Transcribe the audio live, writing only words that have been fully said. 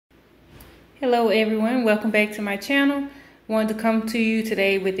Hello everyone, welcome back to my channel. Wanted to come to you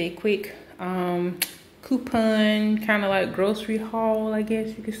today with a quick coupon, kind of like grocery haul, I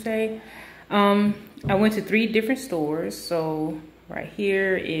guess you could say. I went to 3 different stores. So right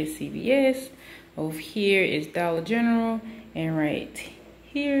here is CVS, over here is Dollar General, and right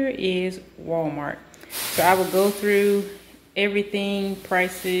here is Walmart. So I will go through everything,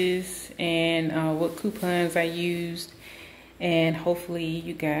 prices, and what coupons I used, and hopefully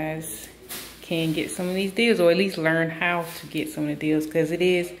you guys can get some of these deals, or at least learn how to get some of the deals, because it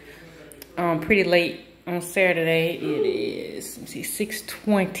is pretty late on Saturday. It is, let me see,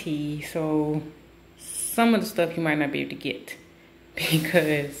 6:20, so some of the stuff you might not be able to get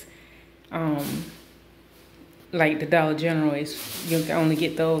because like the Dollar General is, you can only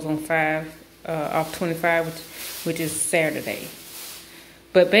get those on 5 off 25, which is Saturday.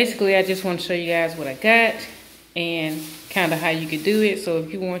 But basically I just want to show you guys what I got and kind of how you could do it. So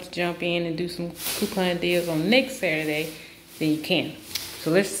if you want to jump in and do some coupon deals on next Saturday, then you can.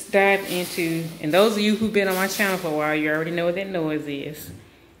 So let's dive into, and those of you who've been on my channel for a while, you already know what that noise is.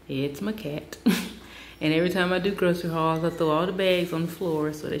 It's my cat. And every time I do grocery hauls, I throw all the bags on the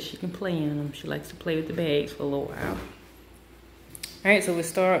floor so that she can play in them. She likes to play with the bags for a little while. All right, so we'll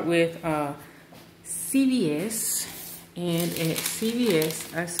start with CVS. And at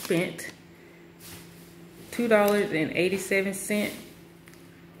CVS, I spent $2.87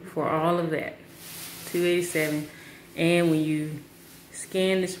 for all of that. $2.87. And when you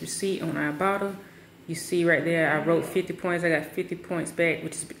scan this receipt on our bottle, you see right there I wrote 50 points. I got 50 points back,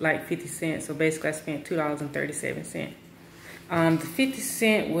 which is like 50 cents. So basically I spent $2.37. The 50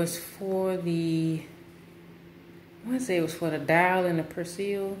 cent was for the, I want to say it was for the dial and the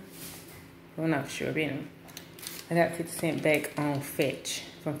persil. I'm not sure, but anyway, I got 50 cents back on Fetch,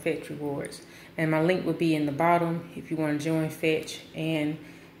 from Fetch Rewards. And my link will be in the bottom if you want to join Fetch and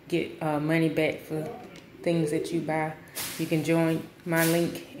get money back for things that you buy. You can join my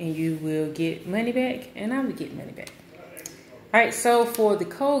link and you will get money back, and I will get money back. All right, so for the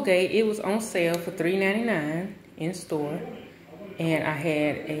Colgate, it was on sale for $3.99 in store. And I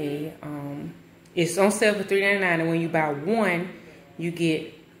had a, it's on sale for $3.99, and when you buy one, you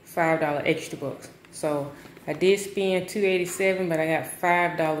get $5 extra bucks. So I did spend $2.87, but I got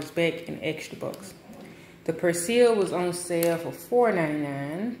 $5 back in extra bucks. The persil was on sale for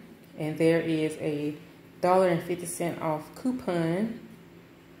 $4.99, and there is a $1.50 off coupon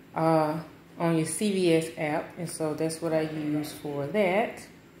on your CVS app, and so that's what I use for that.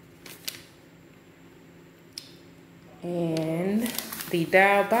 And the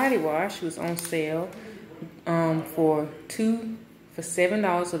Dial body wash was on sale for 2 for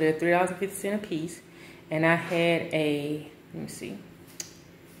 $7, so they're $3.50 a piece. And I had a, let me see,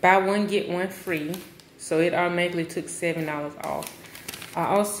 buy one get one free, so it automatically took $7 off. I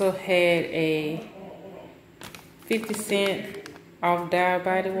also had a 50 cent off Dial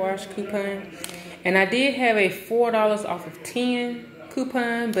body wash coupon, and I did have a $4 off of 10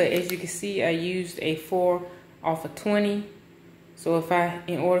 coupon, but as you can see, I used a 4 off of 20. So if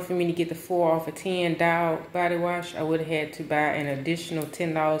in order for me to get the 4 off of 10 Dial body wash, I would have had to buy an additional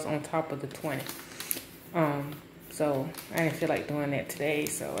 $10 on top of the 20. So I didn't feel like doing that today,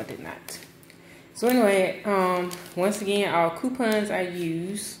 so I did not. So anyway, once again, all coupons I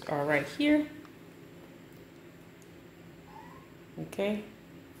use are right here. Okay.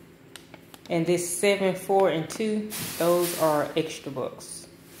 And this 7, 4, and 2, those are extra bucks.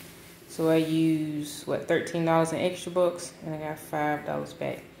 So I use, what, $13 in extra bucks, and I got $5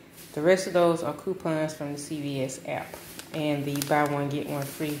 back. The rest of those are coupons from the CVS app and the buy one get one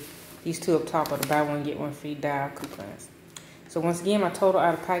free. These two up top are the buy one get one free Dial coupons. So once again, my total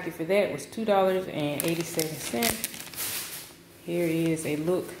out of pocket for that was $2.87. Here is a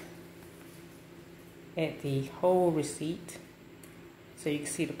look at the whole receipt, so you can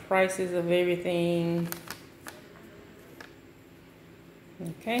see the prices of everything.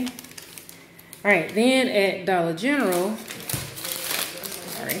 Okay. All right, then at Dollar General,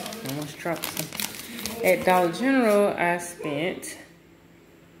 sorry, I almost dropped something. At Dollar General, I spent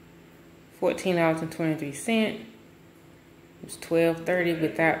 $14.23. It was $12.30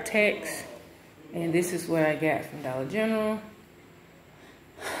 without tax, and this is what I got from Dollar General.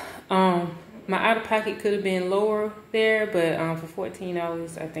 My out-of-pocket could have been lower there, but for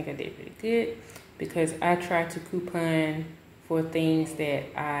 $14, I think I did pretty good, because I try to coupon for things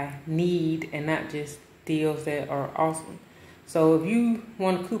that I need and not just deals that are awesome. So if you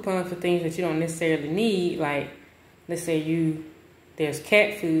want to coupon for things that you don't necessarily need, like let's say there's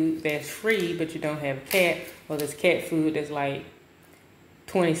cat food that's free but you don't have a cat, or there's cat food that's like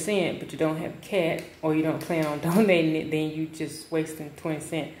 20 cents but you don't have a cat, or you don't plan on donating it, then you just wasting 20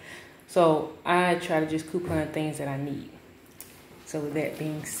 cents. So I try to just coupon things that I need. So with that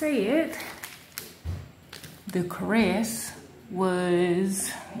being said, the Crest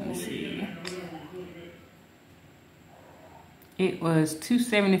was, let me see, it was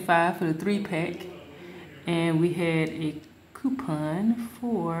 $2.75 for the 3-pack, and we had a coupon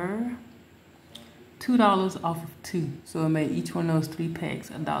for $2 off of 2. So it made each one of those 3 packs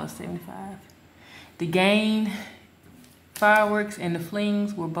 $1.75. The Gain fireworks and the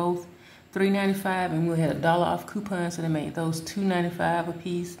flings were both $3.95, and we had a $1 off coupon, so they made those $2.95 a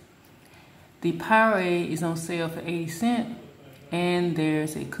piece. The Powerade is on sale for 80 cents, and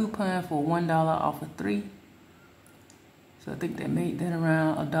there's a coupon for $1 off of 3. So I think that made that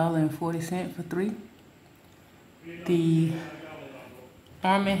around $1.40 for 3. The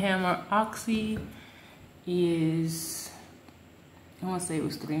Arm & Hammer Oxy is, I want to say it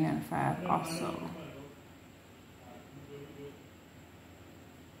was $3.95 also.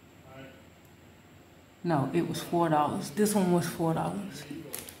 No, it was $4. This one was $4.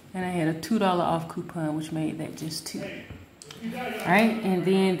 And I had a $2 off coupon, which made that just $2. Alright, and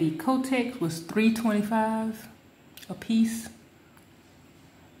then the Kotex was $3.25 a piece.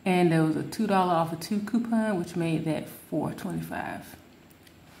 And there was a $2 off of 2 coupon, which made that $4.25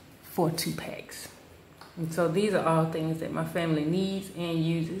 for 2 packs. And so these are all things that my family needs and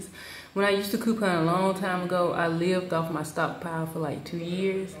uses. When I used to coupon a long time ago, I lived off my stockpile for like 2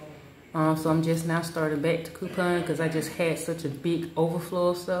 years. So I'm just now starting back to coupon because I just had such a big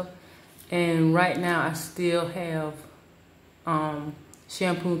overflow of stuff. And right now I still have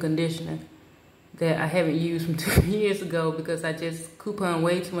shampoo and conditioner that I haven't used from 2 years ago because I just coupon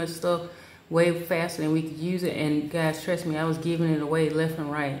way too much stuff way faster than we could use it. And guys, trust me, I was giving it away left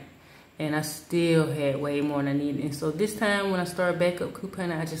and right. And I still had way more than I needed. And so this time when I start back up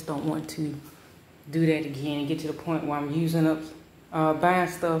couponing, I just don't want to do that again and get to the point where I'm using up, buying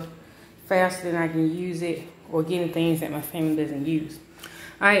stuff faster than I can use it, or getting things that my family doesn't use.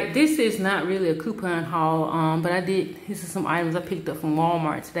 All right, this is not really a coupon haul, but this is some items I picked up from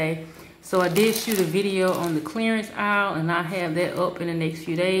Walmart today. So I did shoot a video on the clearance aisle, and I'll have that up in the next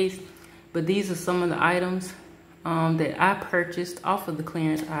few days. But these are some of the items that I purchased off of the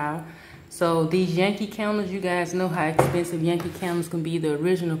clearance aisle. So these Yankee candles, you guys know how expensive Yankee candles can be. The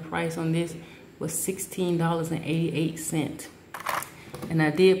original price on this was $16.88. And I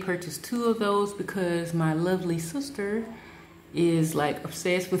did purchase 2 of those because my lovely sister is like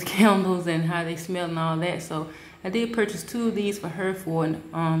obsessed with candles and how they smell and all that. So I did purchase 2 of these for her for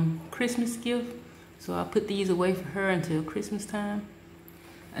a Christmas gift. So I put these away for her until Christmas time.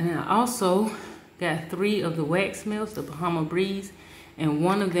 And I also got 3 of the wax melts, the Bahama Breeze. And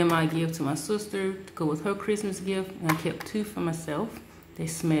 1 of them I give to my sister to go with her Christmas gift. And I kept 2 for myself. They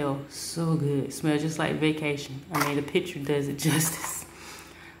smell so good. Smell just like vacation. I mean, the picture does it justice.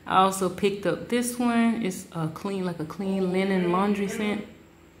 I also picked up this one. It's clean, like a clean linen laundry scent.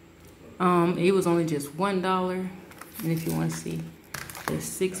 It was only just $1. And if you want to see, there's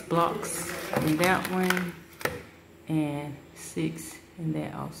 6 blocks in that one and 6 in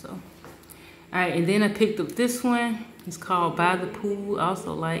that also. All right, and then I picked up this one. It's called By the Pool. I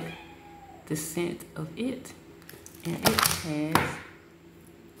also like the scent of it. And it has,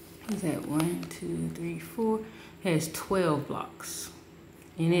 what's that, 1, 2, 3, 4. It has 12 blocks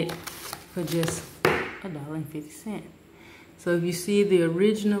in it for just $1.50. So if you see the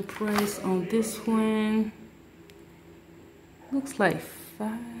original price on this one, looks like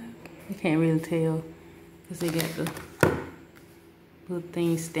 $5. I can't really tell because they got the little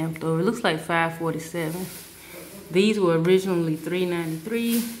thing stamped over. It looks like $5.47. These were originally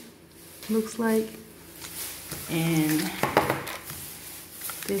 $3.93, looks like. And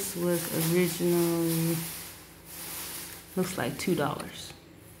this was originally, looks like $2.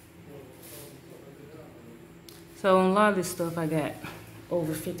 So on a lot of this stuff, I got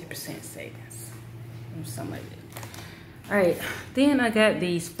over 50% savings or something like that. All right, then I got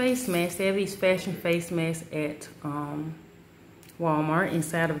these face masks. They have these fashion face masks at Walmart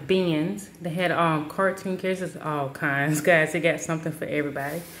inside of bins. They had cartoon cases, all kinds. Guys, they got something for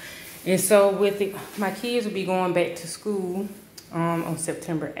everybody. And so with my kids will be going back to school on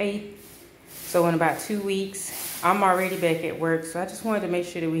September 8th. So in about 2 weeks, I'm already back at work. So I just wanted to make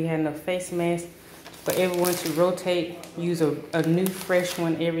sure that we had enough face masks for everyone to rotate, use a new fresh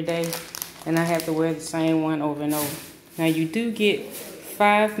one every day. And I have to wear the same one over and over. Now you do get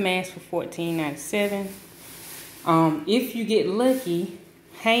 5 masks for $14.97. If you get lucky,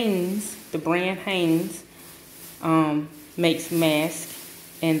 Hanes, the brand Hanes, makes masks,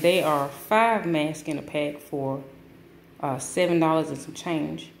 and they are 5 masks in a pack for $7 and some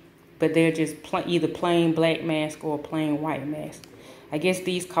change. But they're just either plain black mask or plain white mask. I guess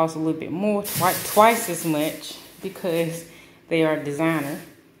these cost a little bit more, twice as much, because they are designer.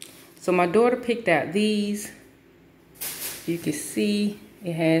 So my daughter picked out these. You can see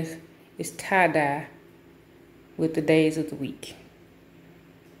it's tie-dye with the days of the week.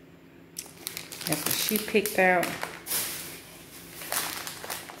 That's what she picked out.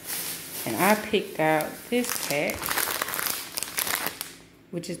 And I picked out this pack,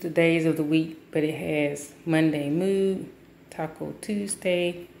 which is the days of the week, but it has Monday Mood, Taco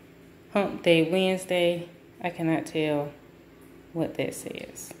Tuesday, Hump Day Wednesday. I cannot tell what that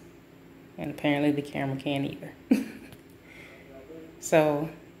says. And apparently the camera can't either. So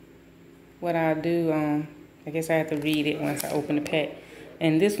what I'll do, I guess I have to read it once I open the pack.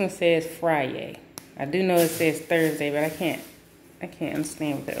 And this one says Friday. I do know it says Thursday, but I can't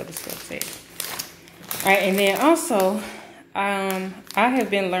understand what the other stuff says. All right, and then also, I have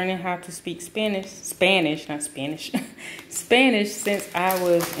been learning how to speak Spanish since I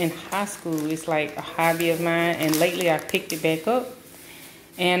was in high school. It's like a hobby of mine, and lately I picked it back up.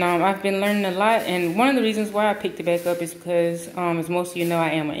 And I've been learning a lot, and one of the reasons why I picked it back up is because, as most of you know,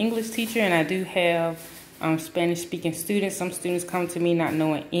 I am an English teacher, and I do have Spanish-speaking students. Some students come to me not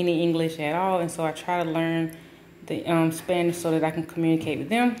knowing any English at all, and so I try to learn the Spanish so that I can communicate with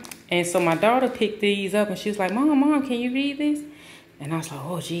them. And so my daughter picked these up, and she was like, Mom, can you read this? And I was like,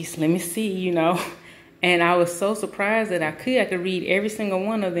 oh, geez, let me see, you know. And I was so surprised that I could read every single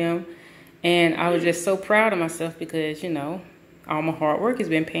one of them. And I was just so proud of myself because, you know, all my hard work has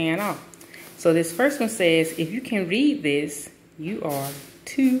been paying off. So this first one says, if you can read this, you are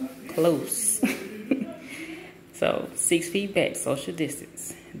too close. So 6 feet back, social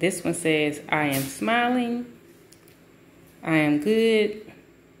distance. This one says, I am smiling. I am good.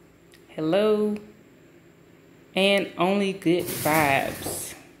 Hello. And only good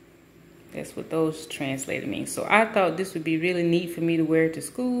vibes. That's what those translated mean. So I thought this would be really neat for me to wear to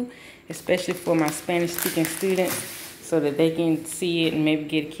school, especially for my Spanish-speaking students, so that they can see it and maybe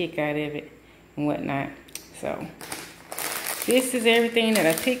get a kick out of it and whatnot. So this is everything that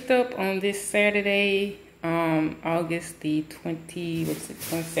I picked up on this Saturday, August the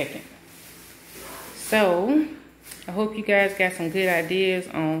 22nd. So I hope you guys got some good ideas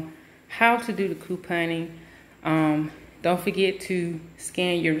on how to do the couponing. Don't forget to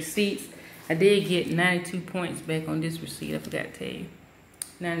scan your receipts. I did get 92 points back on this receipt. I forgot to tell you.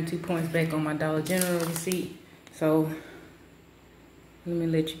 92 points back on my Dollar General receipt. So let me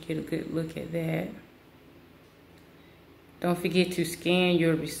let you get a good look at that. Don't forget to scan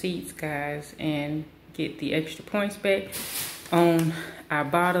your receipts, guys, and get the extra points back on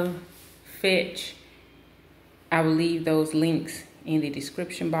Ibotta, Fetch. I will leave those links in the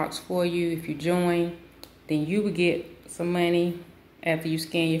description box for you. If you join, then you will get some money after you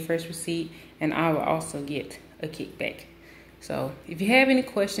scan your first receipt, and I will also get a kickback. So if you have any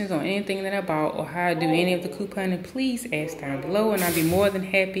questions on anything that I bought or how I do any of the couponing, please ask down below, and I'll be more than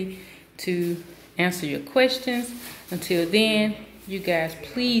happy to answer your questions. Until then, you guys,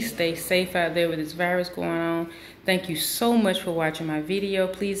 please stay safe out there with this virus going on. Thank you so much for watching my video.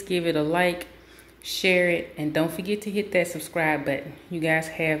 Please give it a like, share it, and don't forget to hit that subscribe button. You guys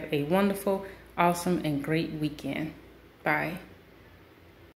have a wonderful, awesome, and great weekend. Bye.